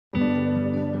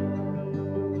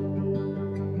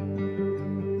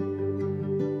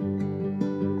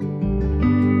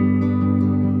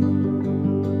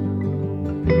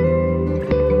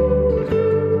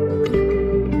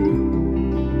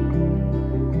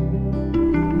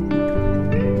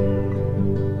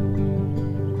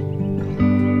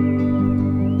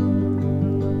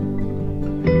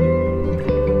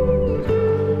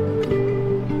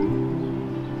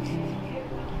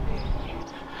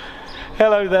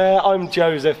Hello there, I'm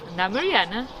Joseph. And I'm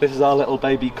Mariana. This is our little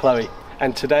baby Chloe.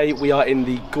 And today we are in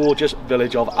the gorgeous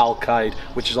village of Alcaide,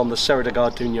 which is on the Serra da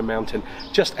Gardunha mountain,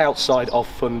 just outside of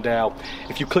Fundão.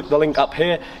 If you click the link up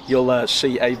here, you'll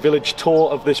see a village tour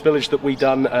of this village that we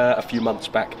done a few months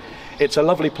back. It's a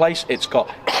lovely place. It's got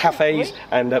cafes,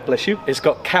 and bless you, it's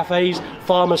got cafes,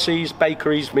 pharmacies,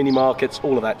 bakeries, mini markets,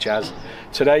 all of that jazz.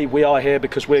 Today we are here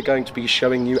because we're going to be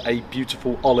showing you a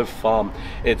beautiful olive farm.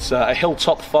 It's a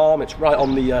hilltop farm. It's right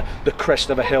on the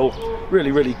crest of a hill.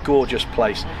 Really, really gorgeous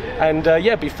place. And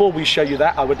yeah, before we show you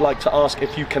that, I would like to ask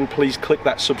if you can please click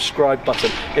that subscribe button.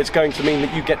 It's going to mean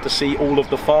that you get to see all of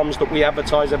the farms that we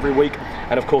advertise every week,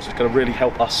 and of course it's going to really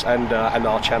help us and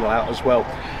our channel out as well.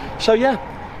 So yeah,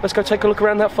 let's go take a look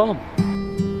around that farm.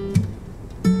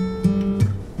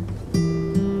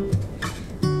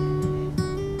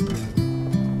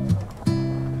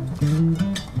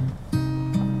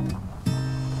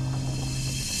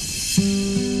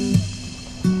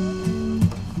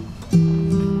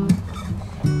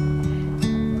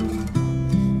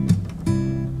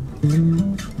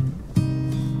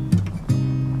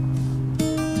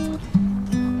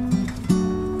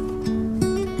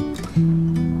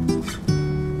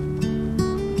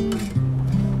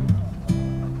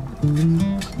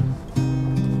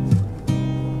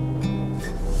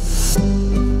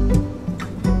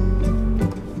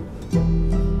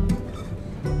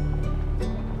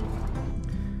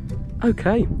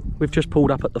 Okay, we've just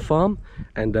pulled up at the farm,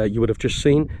 and you would have just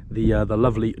seen the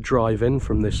lovely drive-in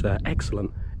from this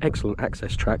excellent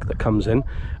access track that comes in.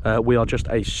 We are just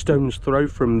a stone's throw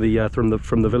from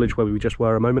the village where we just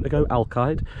were a moment ago,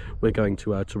 Alcaide. We're going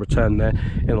to return there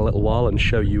in a little while and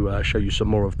show you some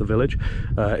more of the village.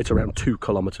 It's around 2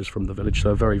 kilometers from the village,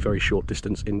 so a very, very short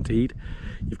distance indeed.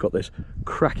 You've got this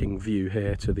cracking view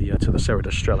here to the Serra da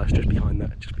Estrela, just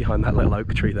behind that little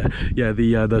oak tree there. Yeah,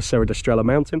 the Serra da Estrela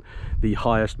mountain, the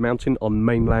highest mountain on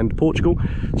mainland Portugal,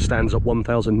 stands at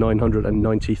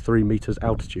 1,993 meters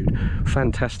altitude.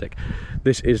 Fantastic.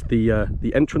 This is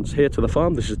the entrance here to the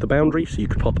farm. This is the boundary, so you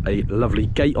could pop a lovely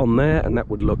gate on there, and that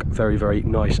would look very, very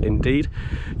nice indeed.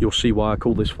 You'll see why I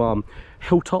call this farm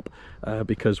Hilltop,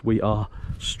 because we are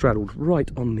straddled right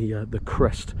on the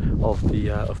crest of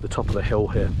the top of the hill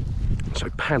here. So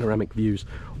panoramic views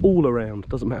all around,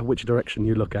 doesn't matter which direction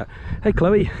you look at. Hey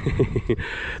Chloe!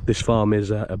 This farm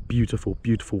is a beautiful,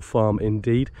 beautiful farm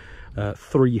indeed.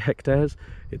 3 hectares.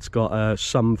 It's got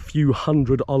some few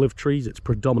hundred olive trees. It's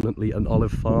predominantly an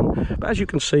olive farm, but as you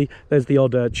can see, there's the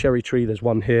odd cherry tree. There's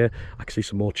one here. I can see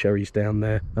some more cherries down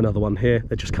there, another one here.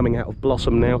 They're just coming out of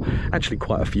blossom now. Actually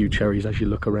quite a few cherries as you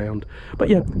look around, but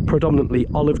yeah, predominantly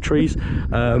olive trees.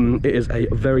 It is a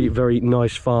very, very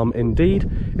nice farm indeed.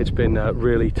 It's been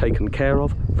really taken care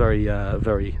of. Very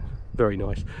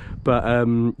nice. But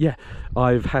yeah,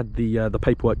 I've had the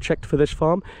paperwork checked for this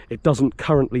farm. It doesn't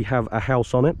currently have a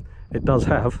house on it. It does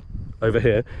have, over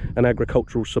here, an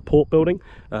agricultural support building,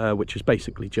 which is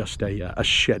basically just a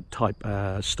shed type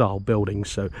style building,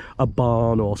 so a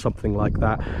barn or something like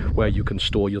that, where you can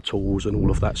store your tools and all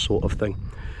of that sort of thing.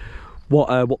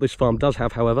 What this farm does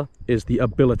have, however, is the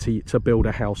ability to build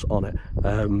a house on it.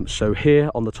 So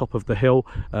here on the top of the hill,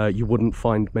 you wouldn't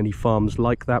find many farms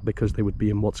like that, because they would be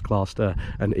in what's classed as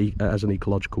an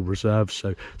ecological reserve,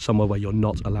 so somewhere where you're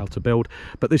not allowed to build.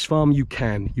 But this farm you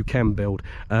can build,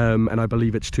 and I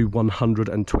believe it's to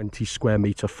 120 square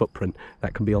meter footprint.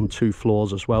 That can be on 2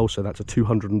 floors as well, so that's a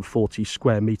 240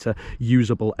 square meter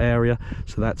usable area.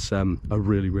 So that's a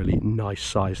really, really nice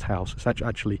sized house. It's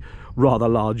actually rather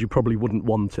large. You probably wouldn't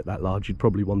want it that large. You'd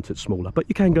probably want it smaller, but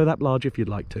you can go that large if you'd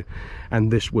like to.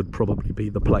 And this would probably be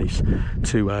the place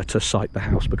to site the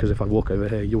house, because if I walk over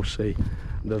here, you'll see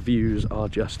the views are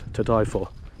just to die for.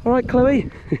 All right,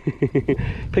 Chloe,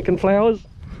 picking flowers.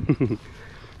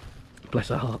 Bless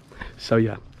her heart. So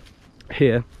yeah,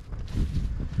 here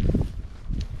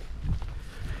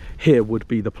would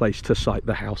be the place to site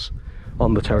the house,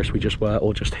 on the terrace we just were,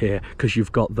 or just here, because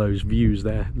you've got those views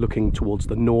there looking towards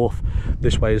the north.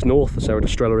 This way is north, the Serra da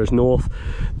Estrela is north,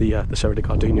 the Serra da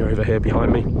Gardunha over here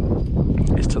behind me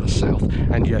is to the south,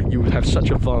 and yeah, you would have such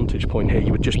a vantage point here.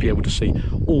 You would just be able to see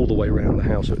all the way around the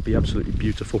house. It would be absolutely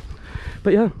beautiful.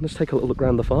 But yeah, let's take a little look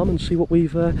around the farm and see what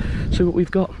we've got. We'll see what we've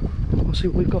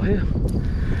got here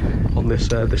on this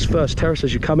first terrace.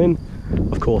 As you come in,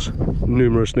 of course,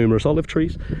 numerous olive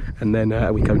trees, and then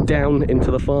we go down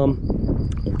into the farm.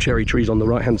 All cherry trees on the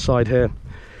right hand side here.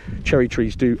 Cherry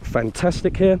trees do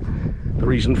fantastic here. The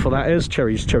reason for that is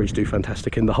cherries do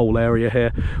fantastic in the whole area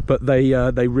here, but they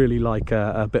really like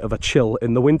a bit of a chill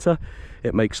in the winter.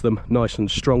 It makes them nice and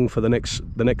strong for the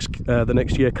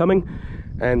next year coming.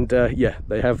 And yeah,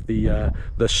 they have the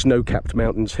snow-capped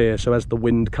mountains here, so as the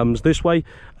wind comes this way,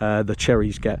 the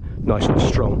cherries get nice and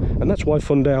strong, and that's why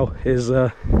Fundão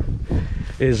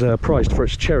is prized for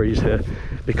its cherries here,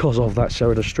 because of that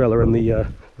Serra da Estrela and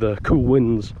the cool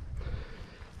winds.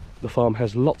 The farm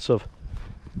has lots of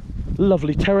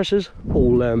lovely terraces,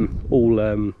 all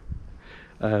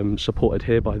supported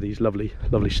here by these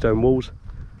lovely stone walls.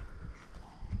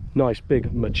 Nice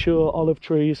big mature olive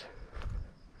trees.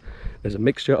 There's a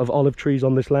mixture of olive trees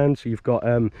on this land, so you've got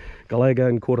Galega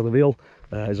and Cor de Vil.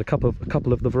 There's a couple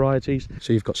of the varieties,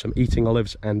 so you've got some eating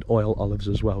olives and oil olives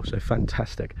as well, so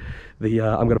fantastic. I'm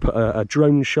going to put a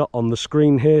drone shot on the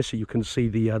screen here so you can see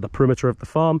the perimeter of the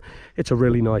farm. It's a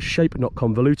really nice shape, not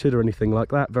convoluted or anything like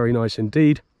that, very nice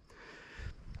indeed.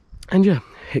 And yeah,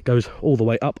 it goes all the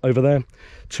way up over there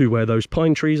to where those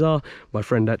pine trees are. My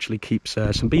friend actually keeps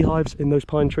some beehives in those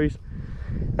pine trees.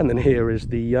 And then here is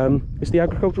the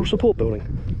agricultural support building.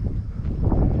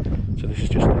 So this is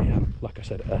just like I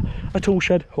said, a tool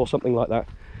shed or something like that.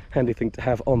 Handy thing to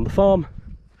have on the farm.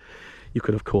 You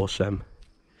could of course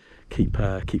keep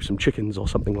some chickens or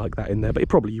something like that in there, but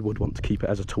probably you would want to keep it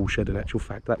as a tool shed in actual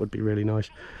fact. That would be really nice.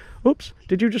 Oops,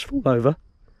 did you just fall over?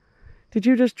 Did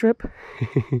you just trip?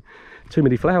 Too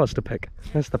many flowers to pick.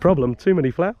 That's the problem, too many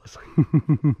flowers.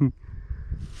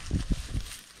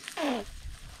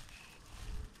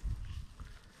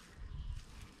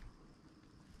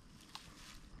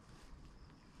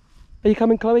 Are you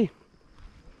coming, Chloe?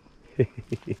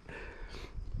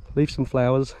 Leave some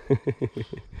flowers.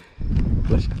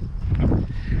 Bless you.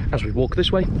 As we walk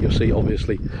this way, you'll see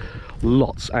obviously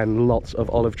lots and lots of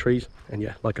olive trees. And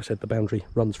yeah, like I said, the boundary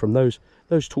runs from those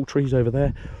tall trees over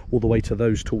there all the way to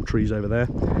those tall trees over there.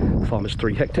 The farm is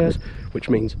 3 hectares, which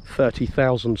means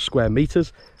 30,000 square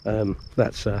meters.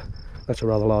 That's a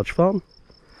rather large farm.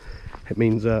 It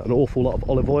means an awful lot of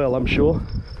olive oil, I'm sure.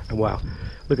 And wow,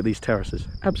 look at these terraces,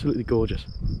 absolutely gorgeous.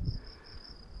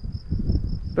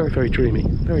 Very, very dreamy,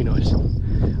 very nice.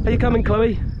 Are you coming,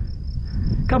 Chloe?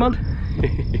 Come on.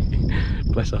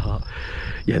 Bless her heart.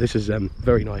 Yeah, this is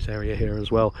very nice area here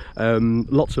as well.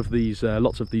 Lots of these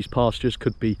pastures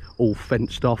could be all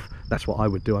fenced off. That's what I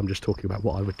would do. I'm just talking about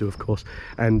what I would do, of course.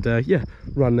 And yeah,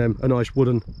 run a nice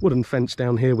wooden fence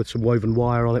down here with some woven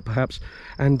wire on it, perhaps,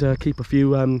 and keep a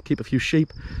few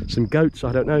sheep, some goats.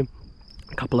 I don't know.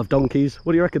 A couple of donkeys.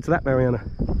 What do you reckon to that, Mariana?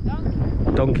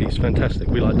 Donkeys, fantastic.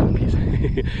 We like donkeys.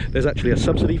 There's actually a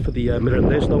subsidy for the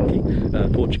Mirandês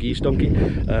donkey, Portuguese donkey.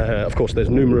 Of course, there's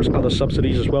numerous other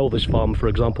subsidies as well. This farm, for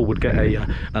example, would get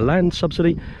a land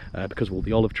subsidy because of all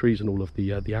the olive trees and all of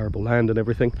the arable land and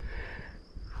everything.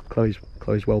 Chloe's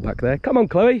well back there. Come on,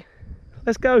 Chloe,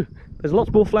 let's go. There's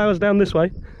lots more flowers down this way.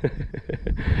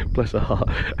 Bless her heart.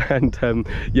 And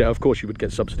yeah, of course you would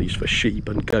get subsidies for sheep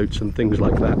and goats and things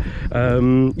like that.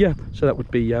 Yeah, so that'd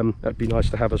be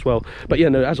nice to have as well. But yeah,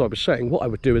 no, as I was saying, what I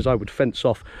would do is I would fence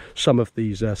off some of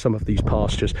these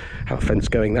pastures, have a fence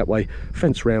going that way,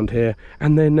 fence round here,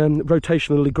 and then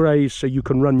rotationally graze, so you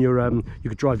can run your you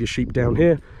could drive your sheep down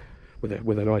here with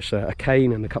a nice a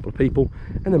cane and a couple of people,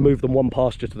 and then move them one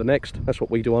pasture to the next. That's what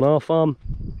we do on our farm.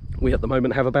 We at the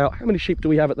moment have about, how many sheep do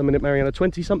we have at the minute, Mariana?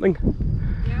 20 something?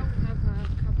 Yeah, we have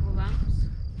a couple of lambs.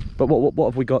 But what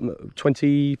have we got?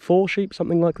 24 sheep,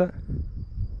 something like that?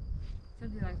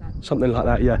 Something like that. Something like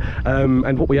that, yeah.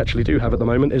 And what we actually do have at the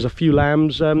moment is a few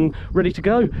lambs ready to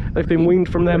go. They've been weaned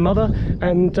from their mother,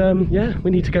 and yeah, we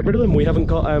need to get rid of them. We haven't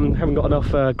got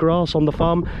enough grass on the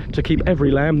farm to keep every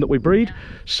lamb that we breed.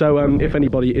 So if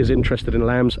anybody is interested in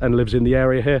lambs and lives in the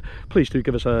area here, please do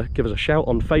give us a shout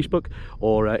on Facebook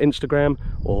or Instagram,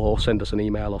 or send us an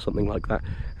email or something like that,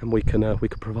 and we can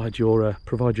provide your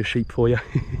sheep for you.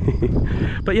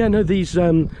 But yeah, no, these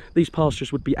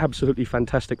pastures would be absolutely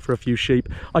fantastic for a few sheep.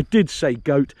 I did say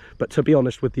goat, but to be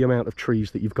honest, with the amount of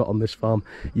trees that you've got on this farm,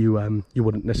 you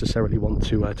wouldn't necessarily want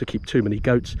to keep too many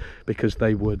goats, because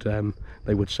they would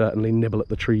certainly nibble at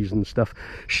the trees and stuff.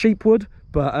 Sheep would,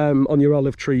 but on your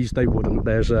olive trees they wouldn't.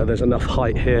 There's enough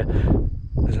height here.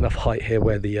 There's enough height here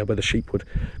where the sheep would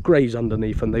graze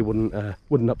underneath, and they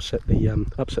wouldn't upset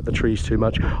the trees too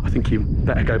much. I think you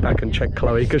better go back and check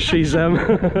Chloe, because she's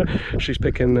she's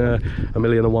picking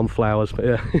 1,000,001 flowers. But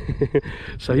yeah,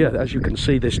 so yeah, as you can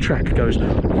see, this track goes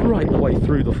right the way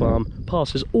through the farm,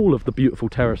 passes all of the beautiful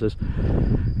terraces,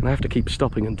 and I have to keep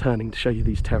stopping and turning to show you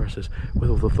these terraces with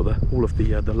all of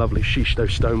the lovely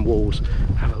schistose stone walls.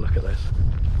 Have a look at this.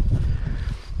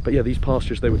 But yeah, these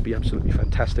pastures, they would be absolutely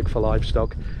fantastic for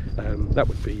livestock. That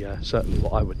would be certainly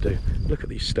what I would do. Look at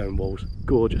these stone walls,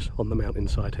 gorgeous on the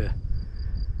mountainside here,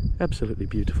 absolutely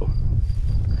beautiful.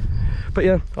 But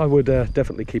yeah, I would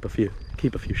definitely keep a few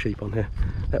sheep on here.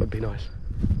 That would be nice.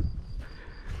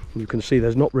 You can see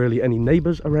there's not really any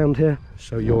neighbours around here,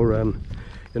 so you're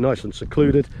nice and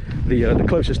secluded. The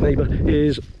closest neighbour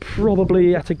is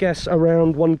probably, at a guess,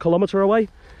 around 1 kilometre away.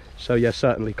 So yeah,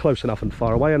 certainly close enough and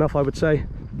far away enough, I would say.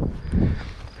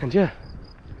 And yeah,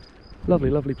 lovely,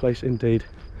 lovely place indeed.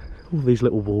 All these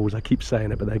little walls, I keep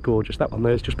saying it, but they're gorgeous. That one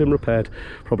there has just been repaired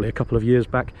probably a couple of years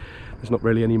back. There's not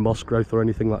really any moss growth or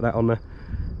anything like that on there.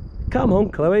 Come on,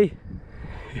 Chloe.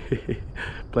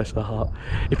 Bless her heart.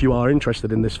 If you are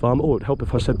interested in this farm, oh, it would help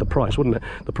if I said the price, wouldn't it?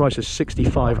 The price is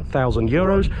 65,000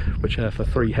 euros, which for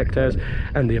 3 hectares,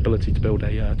 and the ability to build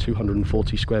a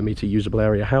 240 square metre usable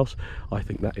area house. I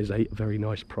think that is a very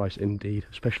nice price indeed,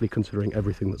 especially considering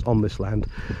everything that's on this land.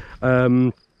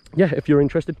 Yeah, if you're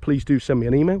interested, please do send me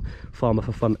an email,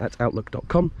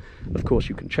 farmerforfun@outlook.com. Of course,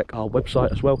 you can check our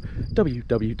website as well,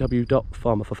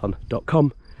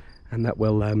 www.farmerforfun.com, and that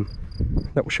will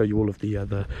show you all of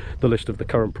the list of the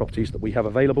current properties that we have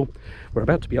available. We're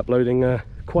about to be uploading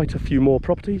quite a few more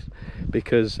properties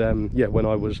because yeah, when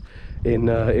I was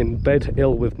in bed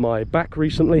ill with my back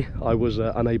recently, I was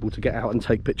unable to get out and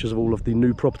take pictures of all of the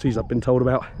new properties I've been told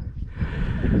about.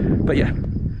 But yeah,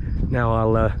 now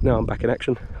I'm back in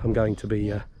action. I'm going to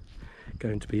be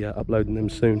uploading them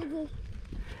soon.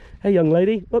 Hey young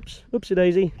lady, whoops, whoopsie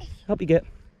daisy, up you get.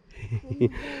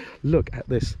 Look at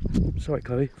this. Sorry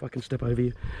Chloe, if I can step over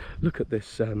you. Look at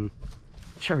this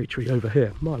cherry tree over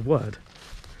here. My word,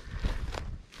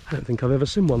 I don't think I've ever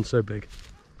seen one so big.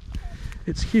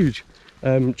 It's huge.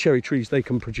 Cherry trees, they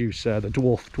can produce the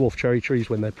dwarf cherry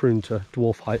trees. When they're pruned to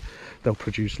dwarf height, they'll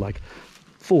produce like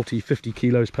 40-50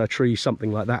 kilos per tree,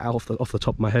 something like that, off the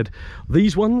top of my head.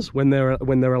 These ones, when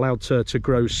they're allowed to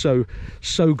grow so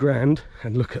grand,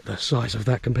 and look at the size of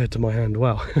that compared to my hand,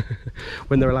 wow.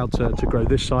 When they're allowed to grow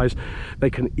this size, they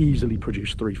can easily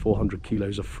produce 300-400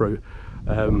 kilos of fruit.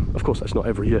 Of course, that's not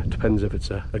every year, it depends if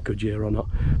it's a good year or not,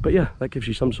 but yeah, that gives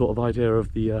you some sort of idea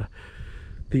of the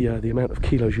amount of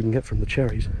kilos you can get from the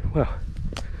cherries. Wow,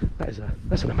 that's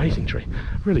an amazing tree.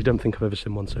 I really don't think I've ever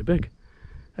seen one so big.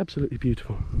 Absolutely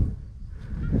beautiful.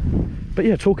 But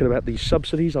yeah, talking about these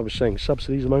subsidies, I was saying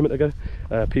subsidies a moment ago.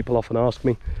 People often ask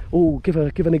me, oh, give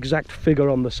an exact figure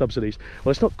on the subsidies.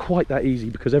 Well, it's not quite that easy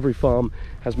because every farm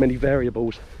has many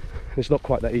variables. It's not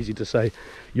quite that easy to say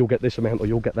you'll get this amount or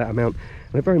you'll get that amount,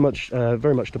 and it very much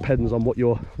depends on what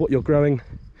you're growing,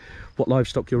 what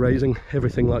livestock you're raising,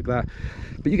 everything like that.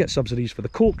 But you get subsidies for the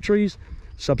cork trees,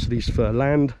 subsidies for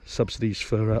land, subsidies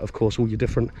for of course all your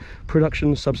different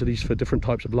productions, subsidies for different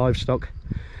types of livestock,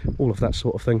 all of that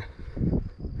sort of thing.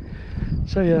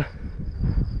 So yeah,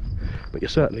 but you're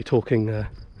certainly talking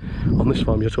on this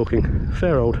farm, you're talking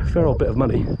fair old bit of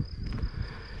money,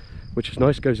 which is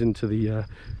nice. Goes into the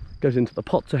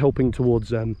pot to helping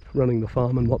towards running the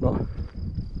farm and whatnot.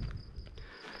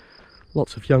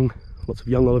 Lots of young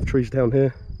olive trees down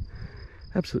here,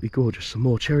 absolutely gorgeous. Some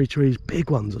more cherry trees, big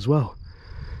ones as well.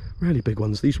 Really big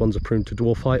ones. These ones are pruned to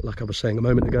dwarf height, like I was saying a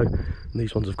moment ago, and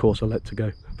these ones of course are let to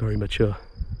go very mature.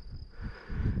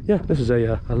 Yeah, this is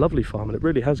a lovely farm, and it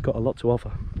really has got a lot to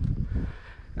offer.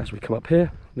 As we come up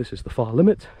here, this is the far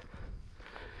limit,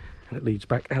 and it leads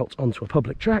back out onto a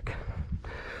public track.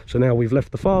 So now we've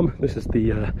left the farm, this is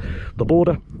the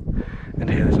border, and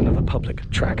here there's another public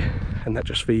track, and that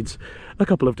just feeds a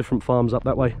couple of different farms up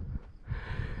that way,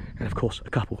 and of course a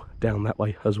couple down that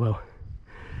way as well.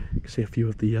 You can see a few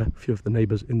of the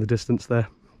neighbours in the distance there.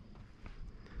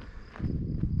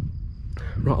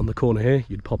 Right on the corner here,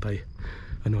 you'd pop a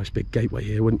nice big gateway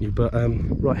here, wouldn't you? But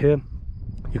right here,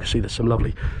 you can see there's some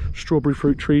lovely strawberry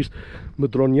fruit trees,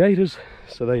 madroñeiras.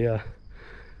 So they're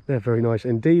very nice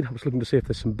indeed. I was looking to see if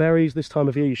there's some berries. This time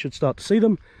of year, you should start to see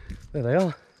them. There they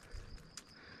are.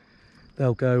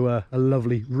 They'll go a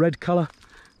lovely red colour.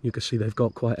 You can see they've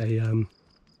got quite a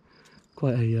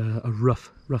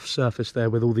rough surface there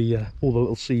with all the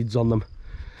little seeds on them.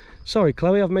 Sorry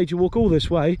Chloe, I've made you walk all this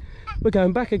way. We're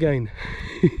going back again.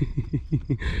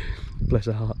 Bless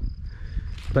her heart.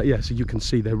 But yeah, so you can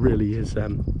see there really is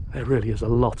a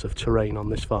lot of terrain on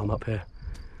this farm up here.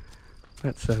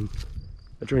 That's a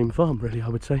dream farm, really, I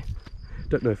would say.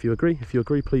 Don't know if you agree. If you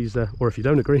agree, please, or if you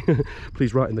don't agree,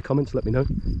 please write in the comments, let me know.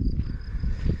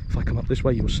 If I come up this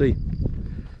way, you'll see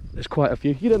there's quite a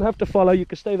few. You don't have to follow, you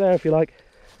can stay there if you like.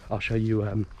 I'll show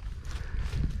you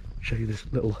this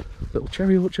little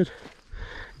cherry orchard.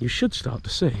 You should start to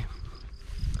see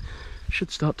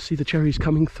the cherries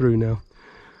coming through now.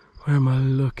 Where am I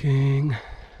looking?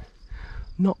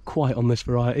 Not quite on this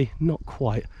variety, not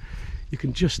quite. You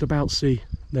can just about see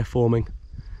they're forming.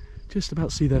 Just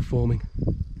about see they're forming.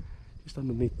 Just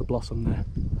underneath the blossom there.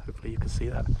 Hopefully you can see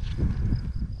that.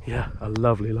 Yeah, a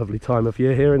lovely, lovely time of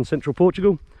year here in central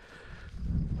Portugal.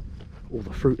 All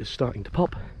the fruit is starting to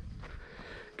pop.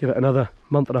 Give it another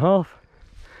month and a half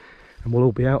and we'll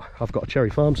all be out. I've got a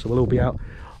cherry farm, so we'll all be out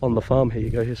on the farm. Here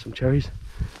you go, here's some cherries.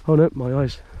 Oh no, my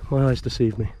eyes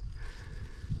deceived me.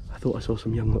 I thought I saw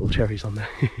some young little cherries on there.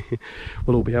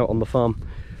 We'll all be out on the farm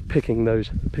picking those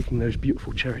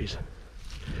beautiful cherries.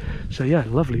 So yeah,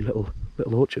 lovely little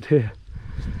orchard here.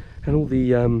 And all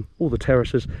the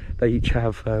terraces, they each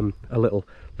have a little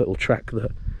track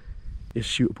that is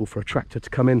suitable for a tractor to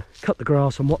come in, cut the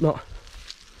grass and whatnot.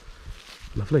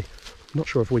 Lovely. I'm not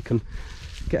sure if we can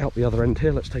get out the other end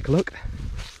here. Let's take a look.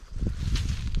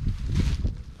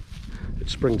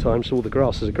 It's springtime, so all the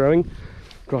grasses are growing.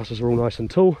 Grasses are all nice and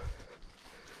tall.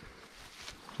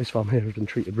 This farm here has been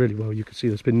treated really well. You can see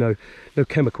there's been no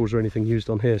chemicals or anything used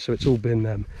on here, so it's all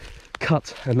been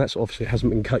cut, and that's obviously, it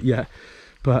hasn't been cut yet.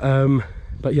 But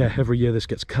yeah, every year this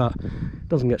gets cut. It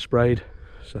doesn't get sprayed,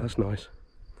 so that's nice.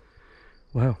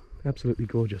 Wow, absolutely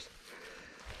gorgeous.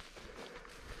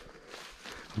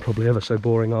 I'm probably ever so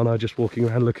boring, aren't I, just walking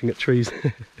around looking at trees.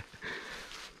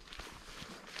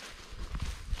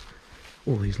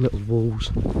 All these little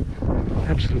walls,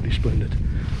 absolutely splendid.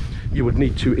 You would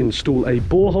need to install a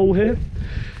borehole here.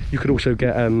 You could also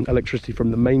get electricity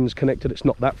from the mains connected. It's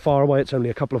not that far away, it's only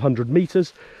a couple of 100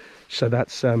 meters, so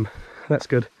that's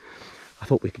good. I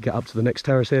thought we could get up to the next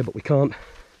terrace here, but we can't.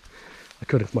 I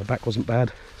could if my back wasn't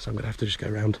bad, so I'm gonna have to just go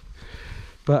around.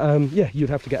 But yeah, you'd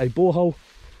have to get a borehole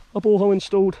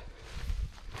installed.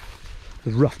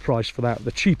 The rough price for that,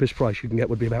 the cheapest price you can get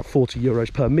would be about 40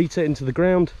 euros per meter into the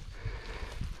ground.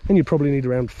 And you'd probably need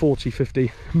around 40,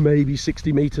 50, maybe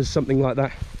 60 meters, something like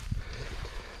that.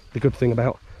 The good thing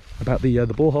about the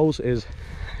boreholes is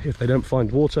if they don't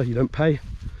find water, you don't pay.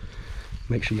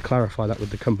 Make sure you clarify that with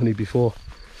the company before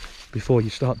you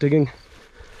start digging.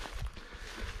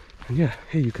 And yeah,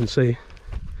 here you can see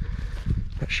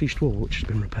that schist wall which has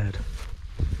been repaired.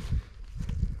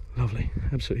 Lovely,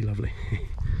 absolutely lovely.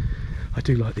 I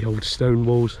do like the old stone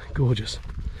walls, gorgeous.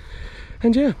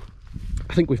 And yeah,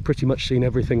 I think we've pretty much seen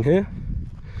everything here.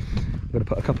 I'm going to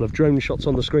put a couple of drone shots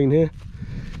on the screen here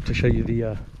to show you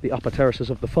the upper terraces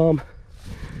of the farm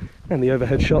and the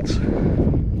overhead shots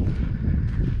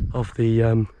of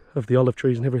the olive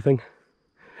trees and everything.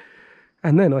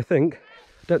 And then I think,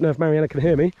 don't know if Mariana can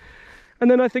hear me,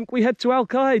 and then I think we head to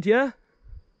Alcaide, yeah?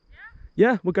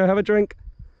 Yeah, we'll go have a drink.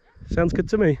 Sounds good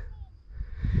to me.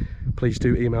 Please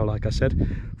do email, like I said,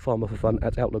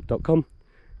 farmerforfun@outlook.com.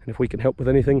 And if we can help with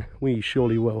anything, we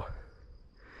surely will.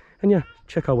 And yeah,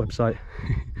 check our website.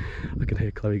 I can hear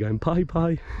Chloe going, bye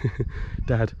bye,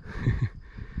 Dad.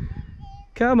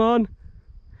 Come on.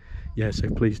 Yeah, so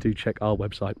please do check our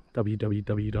website,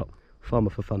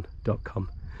 www.farmerforfun.com.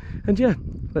 And yeah,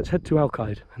 let's head to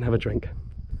Alcaide and have a drink.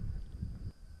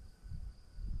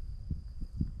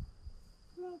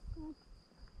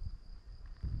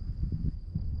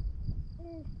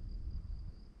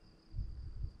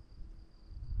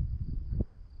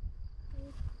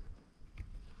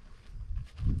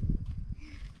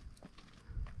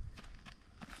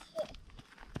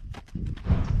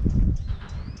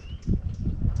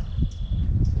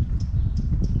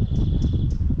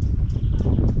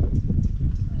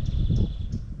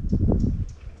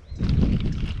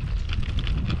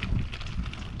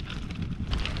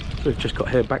 So we've just got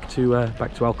here back to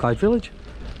Alcaide village,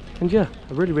 and yeah,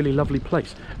 a really lovely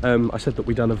place. I said that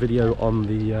we'd done a video on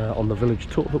the village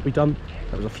tour that we done.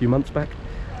 That was a few months back,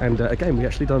 and again we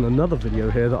actually done another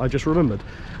video here that I just remembered.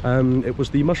 It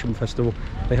was the mushroom festival.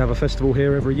 They have a festival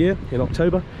here every year in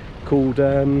October called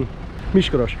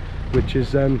Mishkarosh, which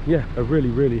is yeah, a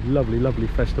really lovely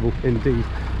festival indeed.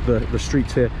 The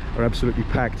streets here are absolutely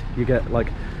packed. You get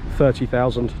like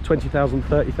 30,000, 20,000,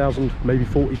 30,000, maybe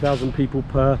 40,000 people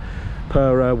per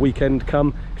weekend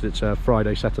come, because it's a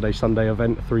Friday, Saturday, Sunday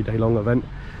event, a 3-day long event.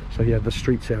 So yeah, the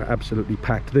streets here are absolutely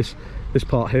packed. This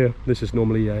part here, this is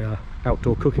normally a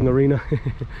outdoor cooking arena.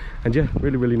 And yeah,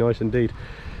 really nice indeed.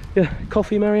 Yeah,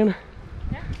 coffee, Mariana?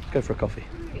 Yeah. Go for a coffee.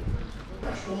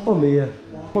 Bom dia.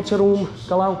 Pode ser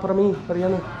galão para mim,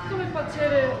 Mariana? Também pode ser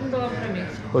galão para mim.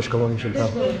 2 galões então.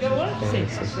 2 galões? Sim,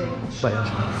 sim. Bem,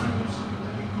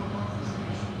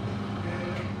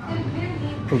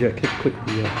 and yeah, click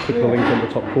the link on the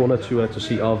top corner to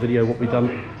see our video, what we've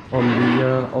done on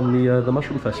the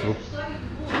mushroom festival.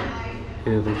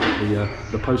 Here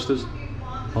the posters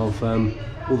of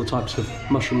all the types of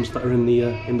mushrooms that are in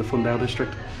the Fundão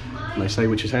district. And they say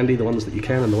which is handy, the ones that you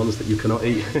can and the ones that you cannot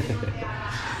eat.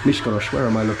 Miskolc, where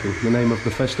am I looking? The name of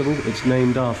the festival. It's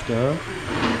named after...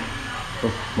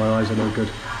 Oh, my eyes are no good.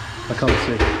 I can't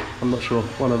see. I'm not sure.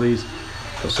 One of these.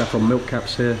 Got saffron milk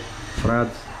caps here.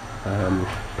 Frad.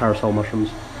 Parasol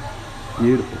mushrooms.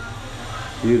 Beautiful.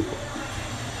 Beautiful.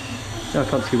 Yeah, I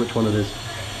can't see which one it is.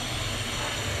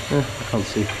 I can't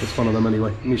see. It's one of them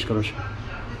anyway. Miskolc.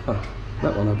 Oh,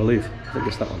 that one I believe. I think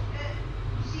it's that one.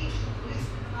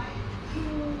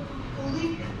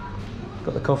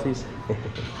 Got the coffees.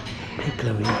 Hey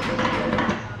Chloe.